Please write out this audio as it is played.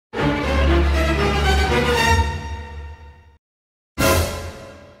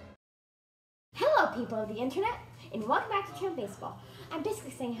people of the internet, and welcome back to Trump Baseball. I'm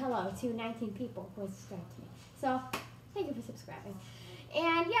basically saying hello to 19 people who have subscribed to me. So, thank you for subscribing.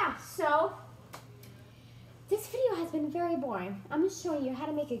 And yeah, so this video has been very boring. I'm just showing you how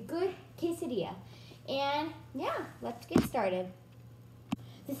to make a good quesadilla. And yeah, let's get started.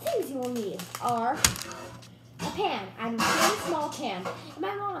 The things you will need are a pan. I'm a very small pan. And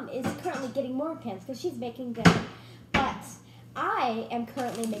my mom is currently getting more pans because she's making dinner. But I am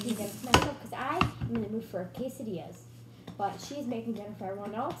currently making dinner for myself because I am in the mood for quesadillas. But she's making dinner for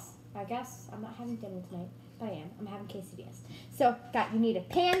everyone else. I guess I'm not having dinner tonight, but I am. I'm having quesadillas. So, you need a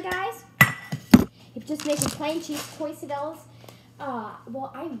pan, guys. If you're just making plain cheese quesadillas,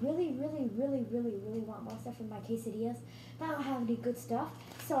 well, I really want more stuff in my quesadillas, but I don't have any good stuff.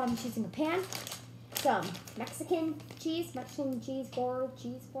 So I'm choosing a pan, some Mexican cheese or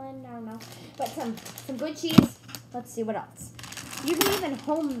cheese blend, I don't know, but some good cheese. Let's see what else. You can even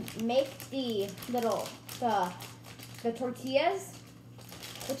home make the tortillas,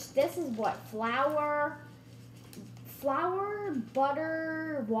 which this is what? Flour,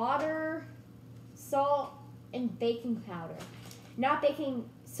 butter, water, salt, and baking powder. Not baking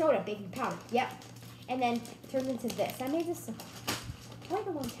soda, baking powder. Yep. And then it turns into this. I made this quite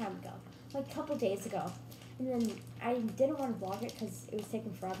a long time ago, like a couple days ago. And then I didn't want to vlog it because it was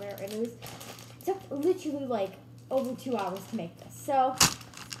taking forever, and it took literally like over 2 hours to make this. So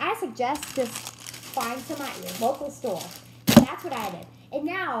I suggest just find some at your local store. And that's what I did. And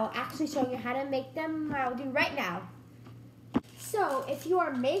now, actually showing you how to make them, I'll do right now. So if you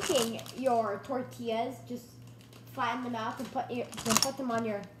are making your tortillas, just flatten them out and put them on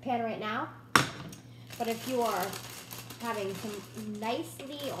your pan right now. But if you are having some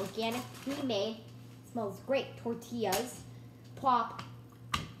nicely organic, pre-made, smells great tortillas, plop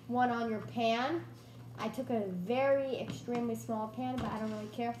one on your pan. I took a very extremely small pan, but I don't really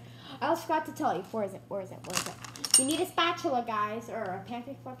care. I also forgot to tell you, where is it? You need a spatula, guys, or a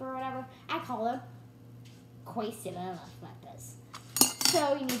pancake flipper or whatever. I call them quesadilla flippers.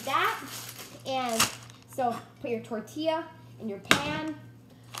 So you need that, and so put your tortilla in your pan,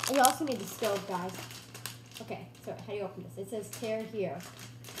 and you also need the stove, guys. Okay, so how do you open this? It says tear here.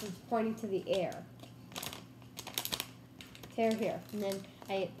 It's pointing to the air. Tear here, and then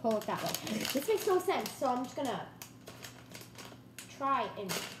I pull it that way. This makes no sense, so I'm just gonna try and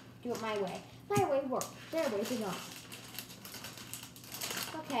do it my way. My way worked. Their way did not.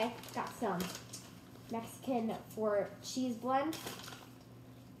 Okay, got some Mexican for cheese blend.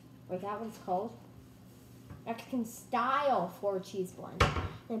 Wait, that one's called Mexican style for cheese blend.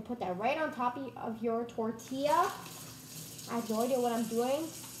 And put that right on top of your tortilla. I have no idea what I'm doing.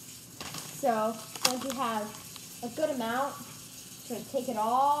 So once you have a good amount, you're gonna take it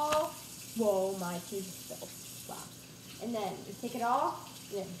all. Whoa, my cheese is spilled. Wow. And then you take it all,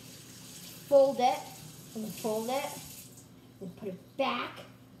 and then fold it, and then fold it, and put it back,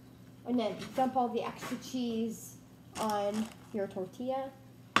 and then dump all the extra cheese on your tortilla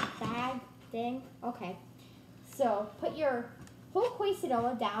bag thing. Okay. So put your whole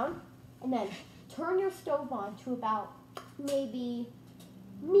quesadilla down, and then turn your stove on to about maybe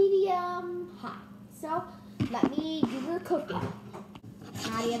medium high. So let me do your cooking.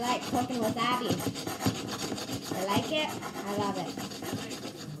 How do you like cooking with Abby? I like it. I love it.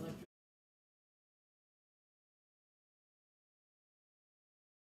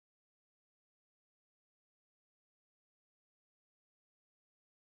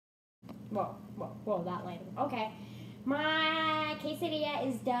 Whoa, that landed. Okay. My quesadilla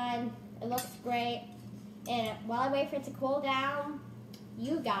is done. It looks great. And while I wait for it to cool down,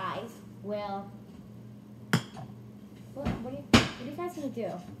 you guys will... What are you guys going to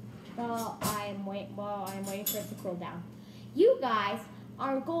do? While I'm waiting for it to cool down. You guys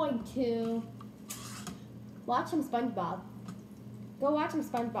are going to watch some SpongeBob. Go watch some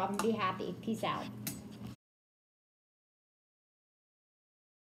SpongeBob and be happy. Peace out.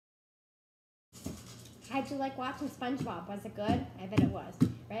 How'd you like watching SpongeBob? Was it good? I bet it was.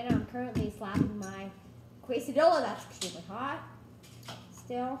 Right now I'm currently slapping my quesadilla. That's extremely hot.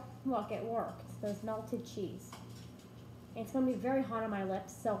 Still, look, it worked. There's melted cheese. It's going to be very hot on my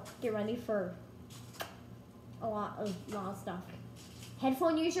lips, so get ready for a lot of stuff.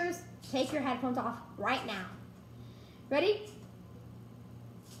 Headphone users, take your headphones off right now. Ready?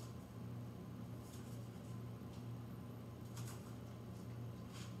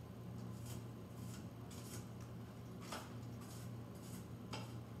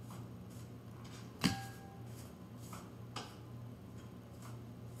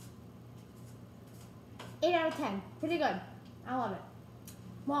 Eight out of 10. Pretty good. I love it.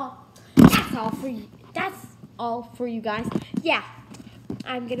 Well, that's all for you. That's all for you guys. Yeah.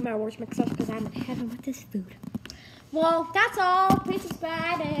 I'm getting my words mixed up because I'm in heaven with this food. Well, that's all. Please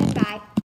subscribe and bye.